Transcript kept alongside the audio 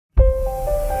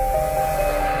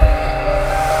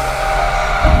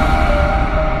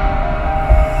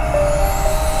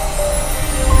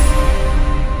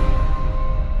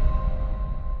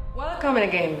gentlemen,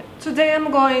 again, today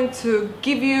I'm going to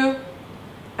give you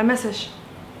a message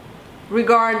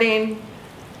regarding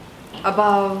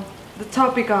about the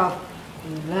topic of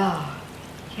love.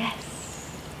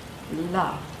 Yes,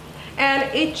 love.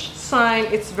 And each sign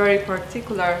is very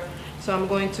particular, so I'm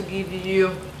going to give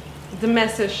you the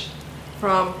message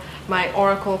from my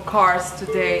oracle cards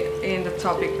today in the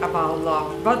topic about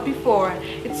love. But before,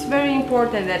 it's very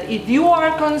important that if you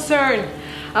are concerned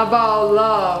about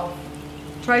love,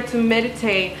 try to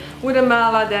meditate with a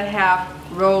mala that have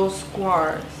rose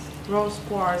quartz. Rose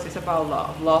quartz is about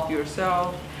love. Love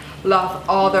yourself, love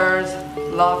others,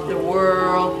 love the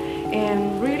world,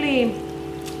 and really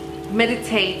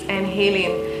meditate and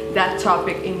healing that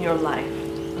topic in your life.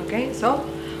 Okay, so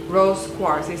rose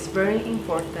quartz is very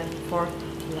important for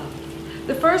love.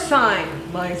 The first sign,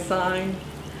 my sign,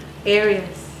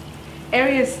 Aries.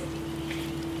 Aries,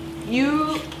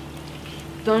 you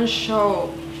don't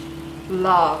show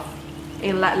love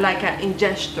in in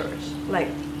gestures, like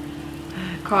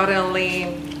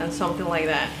cuddling and something like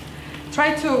that.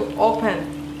 Try to open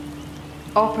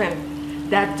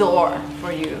that door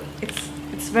for you.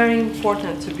 It's very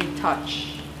important to be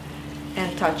touched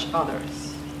and touch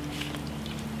others.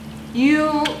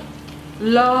 You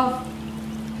love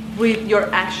with your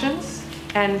actions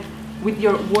and with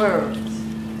your words.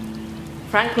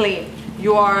 Frankly,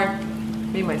 you are,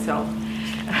 me myself,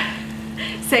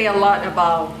 say a lot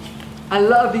about I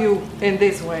love you in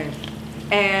this way,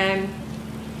 and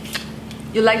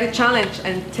you like the challenge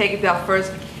and take the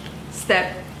first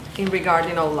step in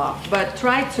regarding all love. But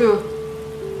try to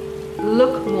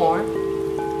look more,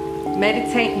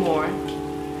 meditate more,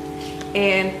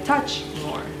 and touch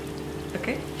more.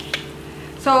 Okay?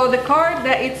 So the card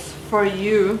that it's for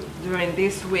you during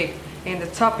this week in the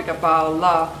topic about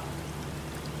love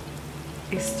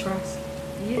is trust.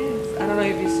 Yes, I don't know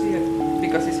if you see it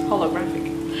because it's holographic,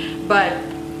 but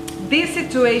this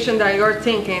situation that you're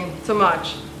thinking too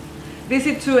much, this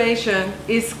situation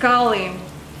is calling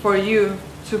for you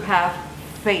to have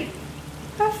faith.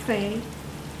 Have faith.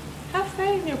 Have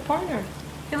faith in your partner.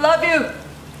 He loves you.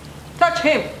 Touch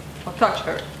him or touch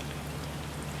her.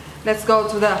 Let's go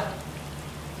to the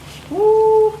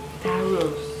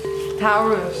Taurus.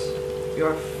 Taurus,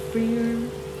 you're firm,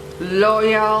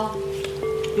 loyal.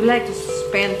 You like to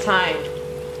spend time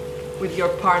with your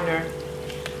partner,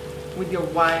 with your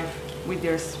wife, with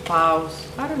your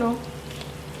spouse, I don't know,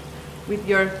 with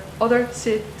your other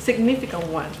significant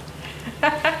one.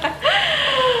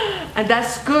 And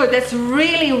that's good. That's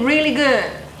really, really good.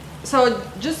 So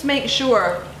just make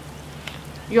sure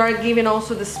you are giving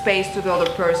also the space to the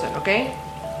other person, okay?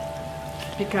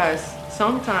 Because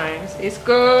sometimes it's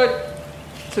good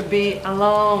to be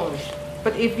alone.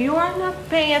 But if you are not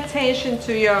paying attention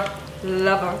to your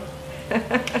lover,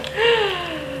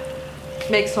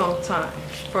 make some time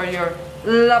for your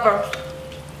lover.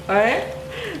 Alright?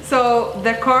 So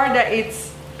the card that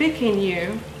it's picking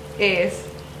you is,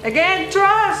 again,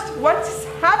 trust. What is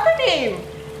happening?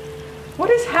 What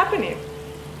is happening?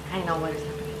 I know what is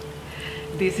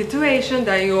happening. This situation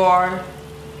that you are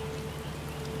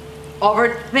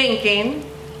overthinking,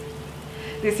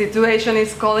 the situation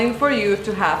is calling for you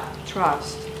to have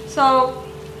trust. So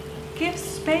give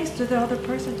space to the other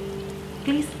person,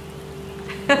 please.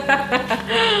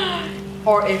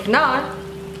 Or if not,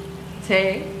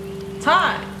 take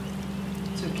time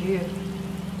to give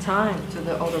time to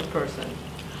the other person.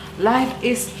 Life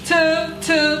is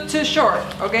too short,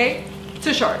 okay?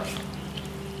 Too short.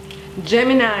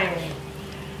 Gemini,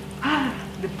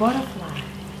 the butterfly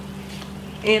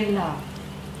in love.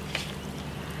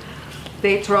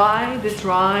 They try.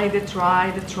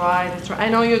 I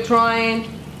know you're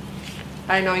trying.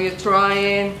 I know you're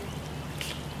trying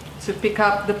to pick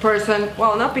up the person.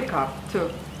 Well, not pick up, to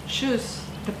choose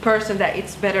the person that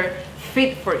it's better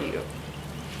fit for you,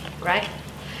 right?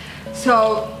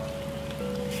 So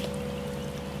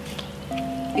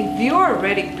if you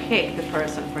already picked the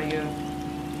person for you,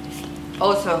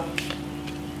 also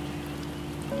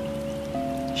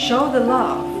show the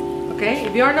love, okay?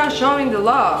 If you're not showing the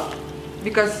love,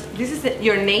 because this is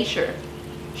your nature,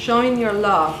 showing your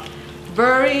love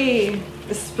very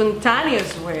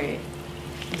spontaneous way,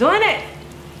 doing it,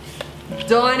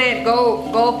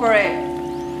 go for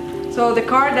it. So the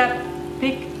card that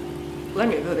pick, let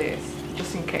me do this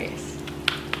just in case.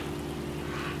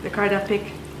 The card that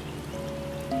pick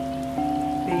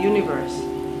the universe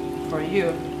for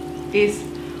you is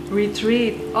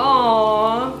retreat.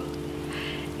 Oh,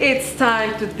 it's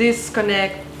time to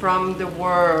disconnect from the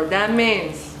world. That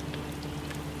means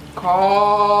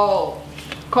call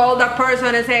that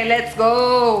person and say, let's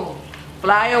go,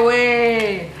 fly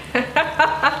away.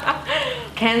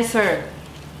 Cancer,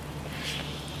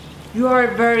 you are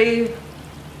very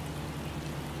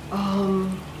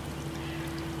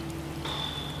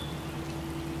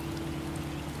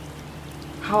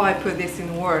how I put this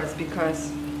in words,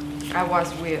 because I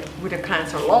was with a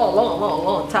Cancer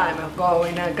long time ago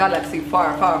in a galaxy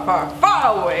far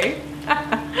away.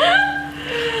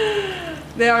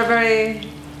 They are very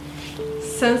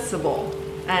sensible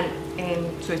and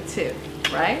intuitive,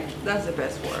 right? That's the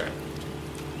best word.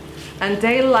 And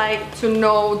they like to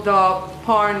know the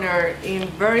partner in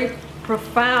very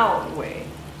profound way.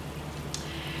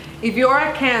 If you're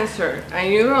a Cancer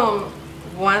and you don't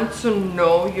want to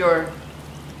know your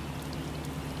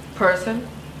person,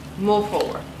 move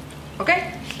forward,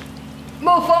 okay?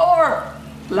 Move forward.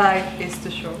 Life is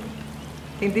too short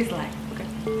in this life, okay?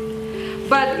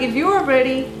 But if you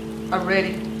already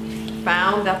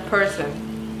found that person,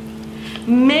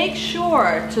 make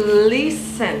sure to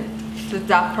listen to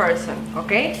that person,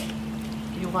 okay?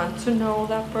 You want to know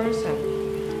that person,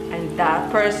 and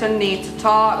that person needs to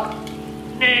talk.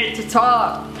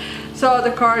 So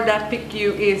the card that picked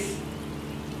you is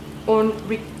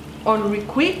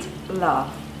unrequited love.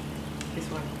 This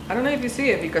one, I don't know if you see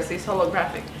it because it's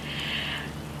holographic.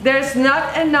 There's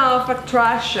not enough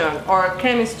attraction or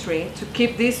chemistry to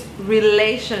keep this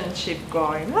relationship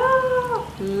going.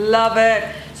 Love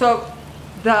it. So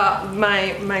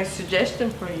my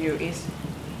suggestion for you is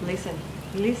listen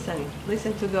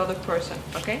to the other person,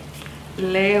 okay?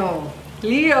 Leo,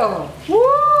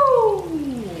 woo,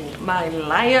 my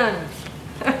lion,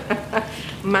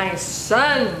 my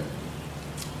sun.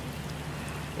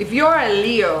 If you're a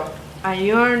Leo and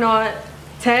you're not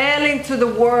telling to the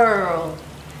world,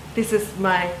 this is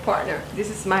my partner, this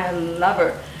is my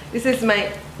lover, this is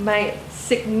my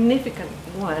significant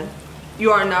one,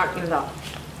 you are not in love.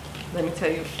 Let me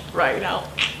tell you right now,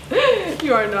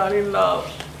 you are not in love.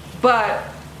 But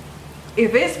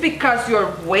if it's because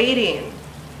you're waiting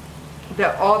the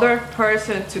other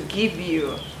person to give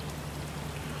you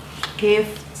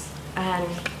gifts and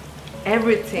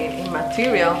everything in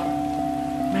material,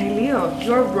 my Leo,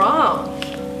 you're wrong.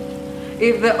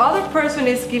 If the other person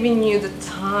is giving you the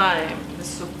time, the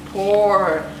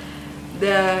support,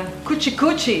 the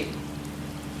coochie,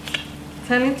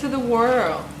 telling to the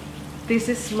world, this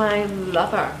is my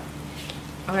lover,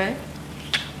 okay?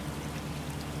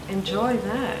 Enjoy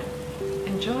that,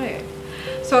 enjoy it.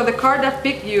 So the card that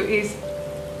picked you is,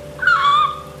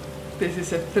 this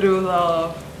is a true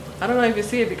love. I don't know if you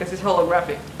see it because it's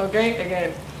holographic, okay?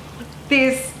 Again,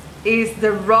 this is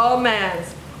the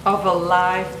romance of a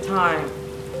lifetime.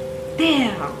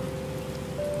 Damn.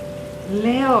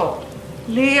 Leo.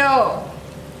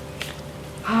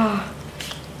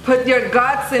 Put your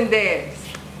guts in this.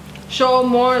 Show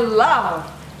more love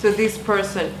to this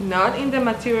person, not in the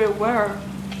material world.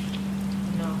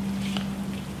 No.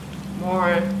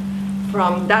 More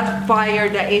from that fire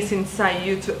that is inside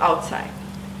you to outside.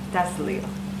 That's Leo.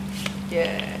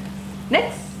 Yes.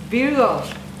 Next, Virgo.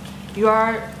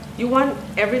 You want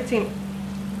everything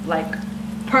like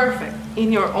perfect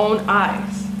in your own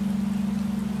eyes.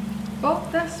 Well,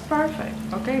 that's perfect,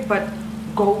 okay? But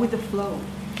go with the flow.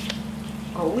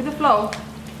 Go with the flow.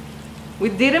 We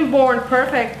didn't born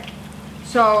perfect.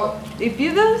 So if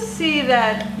you don't see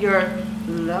that your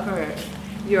lover,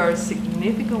 your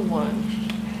significant one,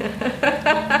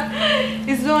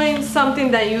 is doing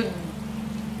something that you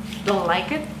don't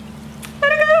like it,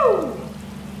 let it go.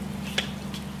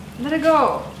 Let it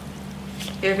go.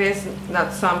 If it's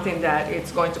not something that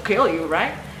it's going to kill you,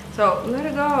 right? So let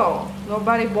it go.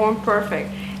 Nobody born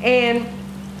perfect. And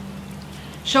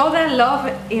show that love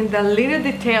in the little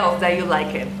details that you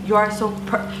like it. You are so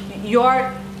you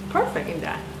are perfect in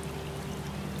that.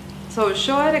 So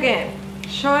show it again.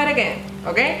 Show it again.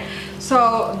 Okay?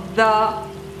 So the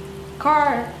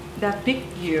card that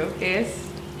picked you is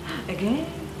again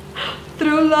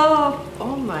true love.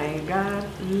 Oh my God,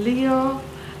 Leo,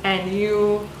 and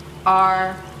you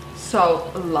are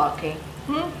so lucky.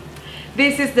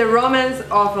 This is the romance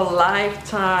of a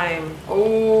lifetime.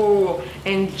 Oh,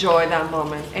 enjoy that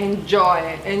moment. Enjoy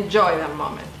it. Enjoy that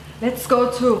moment. Let's go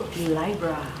to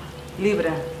Libra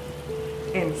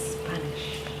in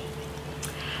Spanish.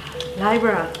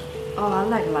 Libra. Oh, I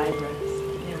like Libras.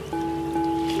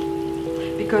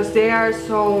 Yeah. Because they are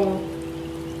so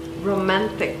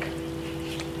romantic.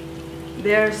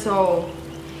 They're so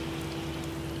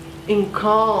in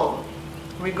calm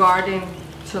regarding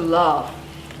to love.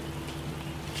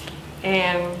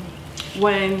 And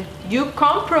when you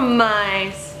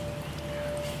compromise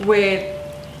with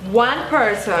one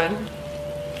person,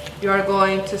 you are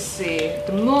going to see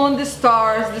the moon, the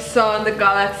stars, the sun, the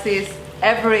galaxies,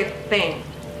 everything.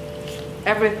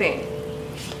 everything.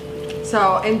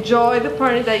 So enjoy the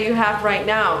partner that you have right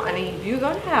now, and if you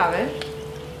don't have it,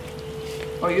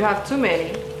 or you have too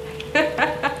many,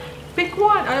 pick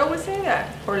one. I always say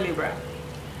that for Libra.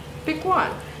 Pick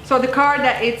one. So the card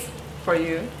that it's for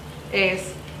you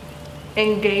is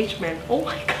engagement. Oh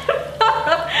my God.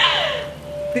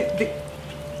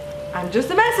 I'm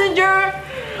just a messenger.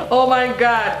 Oh my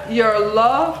God. Your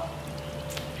love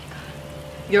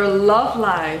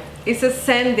life is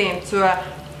ascending to a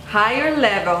higher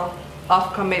level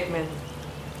of commitment.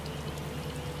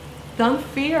 Don't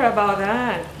fear about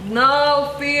that.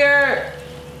 No fear.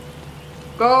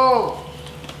 Go.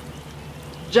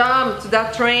 Jump to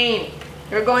that train.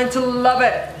 You're going to love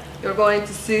it. You're going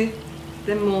to see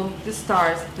the moon, the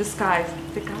stars, the skies,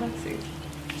 the galaxies.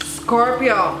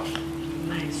 Scorpio.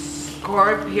 My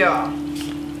Scorpio.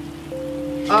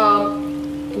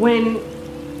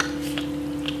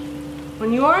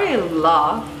 When you are in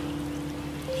love,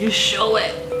 you show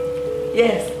it.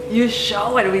 Yes, you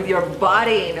show it with your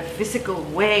body in a physical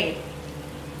way.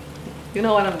 You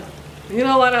know what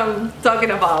I'm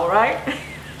talking about, right?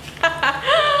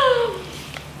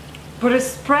 But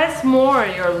express more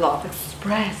your love.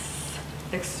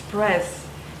 Express.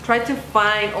 Try to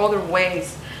find other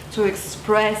ways to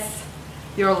express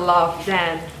your love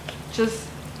than just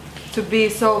to be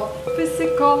so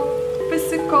physical.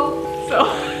 So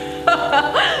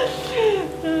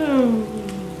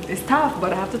it's tough,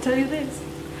 but I have to tell you this.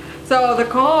 So the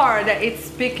card that it's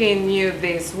speaking you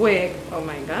this week, oh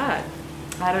my God,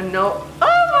 I don't know.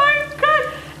 Oh my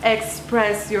God,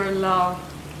 express your love.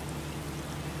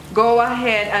 Go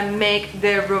ahead and make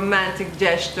the romantic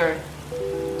gesture.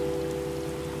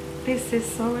 This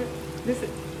is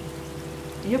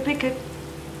you pick it.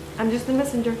 I'm just a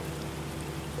messenger.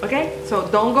 Okay, so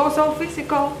don't go so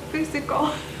physical.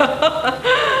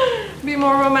 Be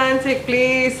more romantic,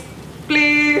 please.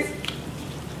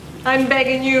 I'm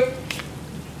begging you.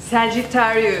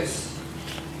 Sagittarius,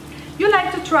 you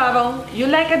like to travel, you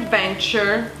like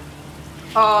adventure,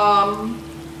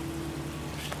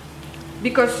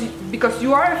 because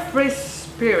you are a free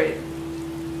spirit.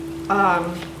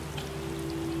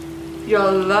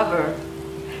 Your lover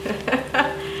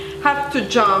have to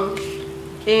jump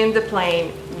in the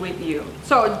plane with you.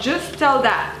 So just tell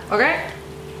that, okay?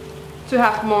 To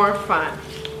have more fun.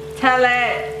 Tell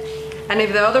it. And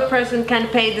if the other person can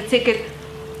pay the ticket,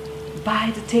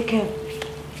 buy the ticket.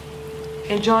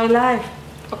 Enjoy life,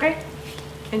 okay?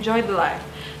 Enjoy the life.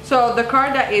 So the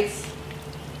card that is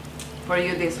for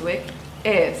you this week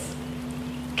is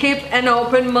keep an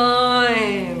open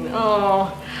mind.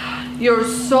 Oh, your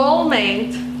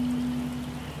soulmate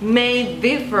may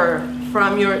differ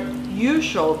from your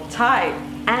usual type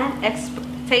and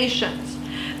expectations.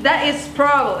 That is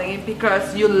probably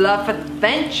because you love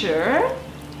adventure.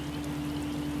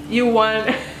 You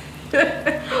want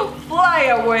to fly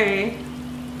away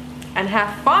and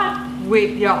have fun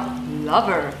with your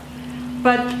lover.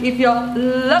 But if your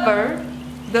lover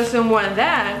doesn't want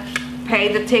that,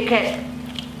 pay the ticket.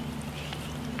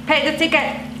 Pay the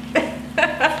ticket.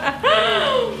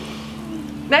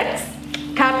 Next,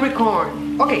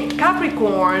 Capricorn. Okay,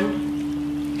 Capricorn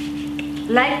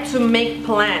like to make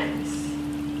plans.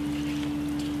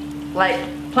 Like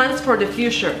plans for the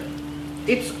future.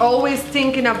 It's always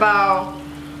thinking about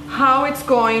how it's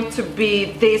going to be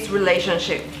this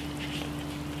relationship.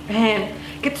 And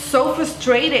gets so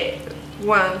frustrated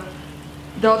when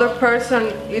the other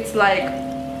person, it's like,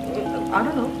 I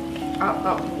don't know.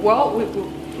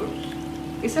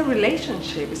 It's a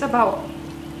relationship. It's about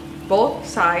both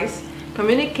sides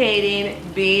communicating,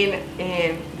 being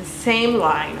in the same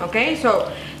line, okay? So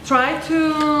try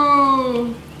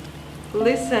to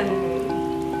listen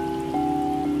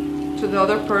to the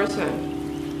other person.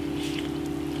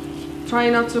 Try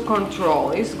not to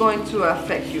control. It's going to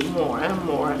affect you more and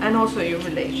more, and also your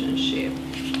relationship,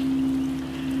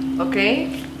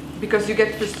 okay? Because you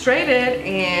get frustrated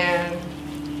and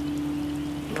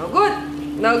no good.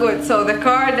 So the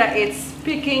card that it's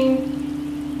picking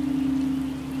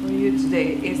for you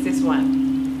today is this one.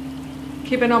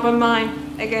 Keep an open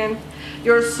mind. Again,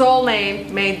 your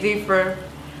soulmate may differ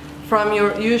from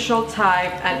your usual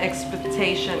type and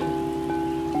expectation.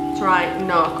 Try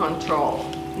no control.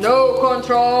 No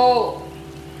control.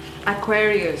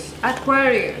 Aquarius.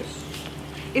 Aquarius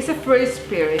is a free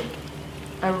spirit,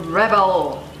 a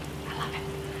rebel. I love it.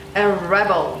 A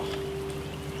rebel.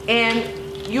 And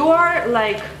you are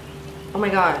like, oh my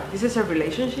God, this is a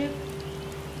relationship?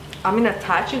 I'm in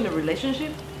attached in the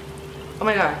relationship? Oh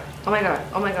my God, oh my God,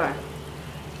 oh my God.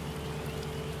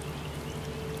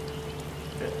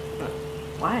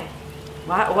 Why?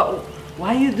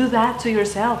 Why you do that to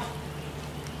yourself?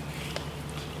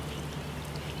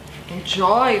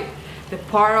 enjoy the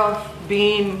part of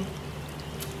being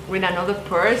with another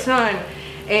person.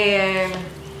 And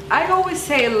I always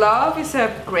say love is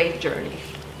a great journey.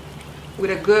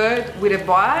 With a good, with a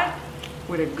bad,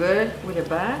 with a good, with a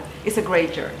bad, it's a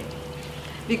great journey.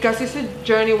 Because it's a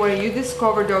journey where you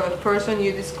discover the other person,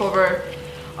 you discover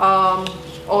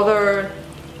other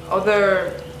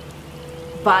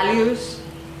values,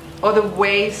 other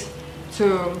ways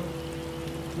to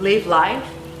live life,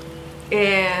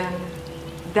 and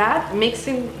that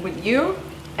mixing with you,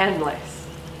 endless.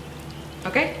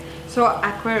 Okay, so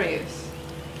Aquarius,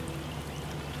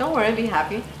 don't worry, be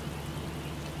happy.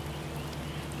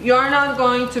 You're not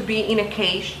going to be in a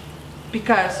cage,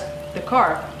 because the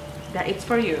card that it's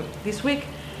for you this week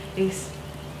is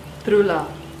through love.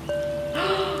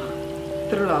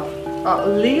 Through love.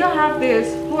 Leo have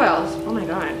this. Who else? Oh my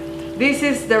god, this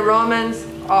is the romance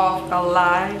of a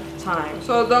lifetime.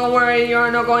 So don't worry,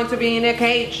 you're not going to be in a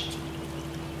cage.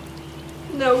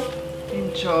 No,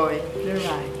 enjoy the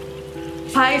ride.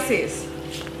 Pisces.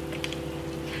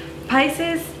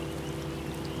 Pisces,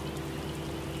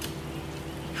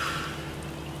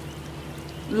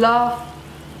 love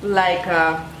like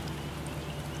a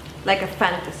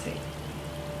fantasy.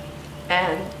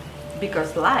 And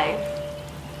because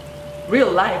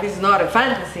real life is not a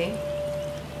fantasy,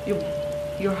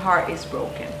 your heart is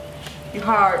broken. Your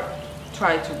heart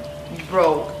tried to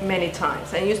broke many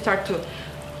times, and you start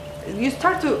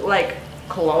to like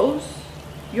close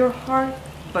your heart,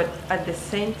 but at the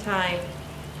same time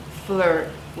flirt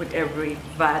with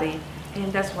everybody,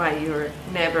 and that's why you're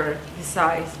never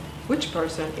decides which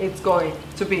person it's going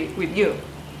to be with you.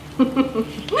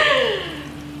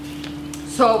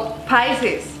 So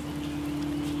Pisces,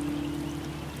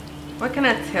 what can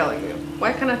I tell you?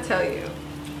 What can I tell you?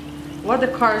 What the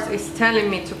cards is telling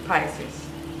me to Pisces.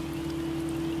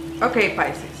 Okay,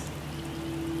 Pisces.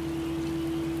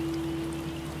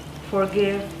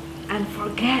 Forgive and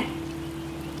forget.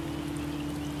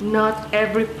 Not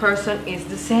every person is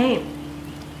the same.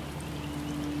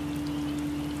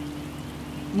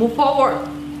 Move forward.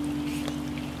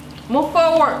 Move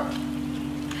forward.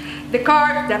 The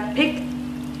card that picked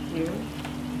you,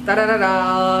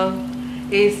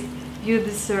 is you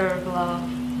deserve love.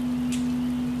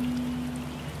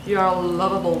 You are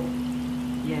lovable.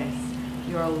 Yes,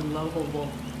 you are lovable.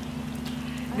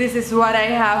 This is what I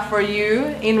have for you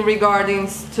in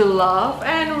regards to love.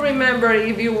 And remember,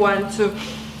 if you want to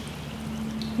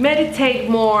meditate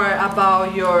more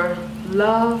about your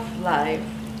love life,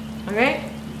 okay,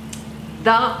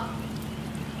 the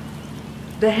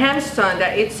gemstone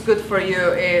that it's good for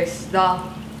you is the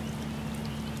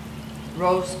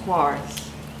rose quartz.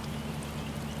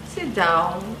 Sit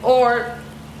down, or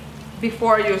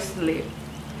before you sleep,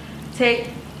 take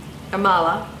a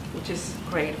mala, which is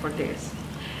great for this,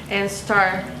 and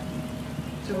start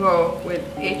to go with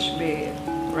each bead,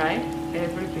 right?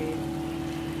 Every bead.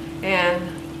 And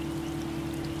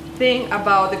think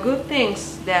about the good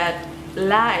things that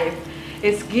life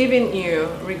is giving you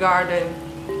regarding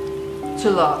to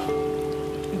love.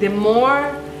 The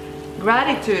more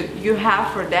gratitude you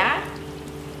have for that,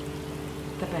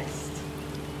 the best.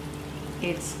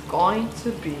 It's going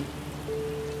to be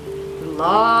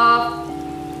love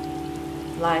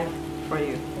life for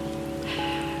you.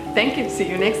 Thank you. See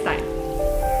you next time.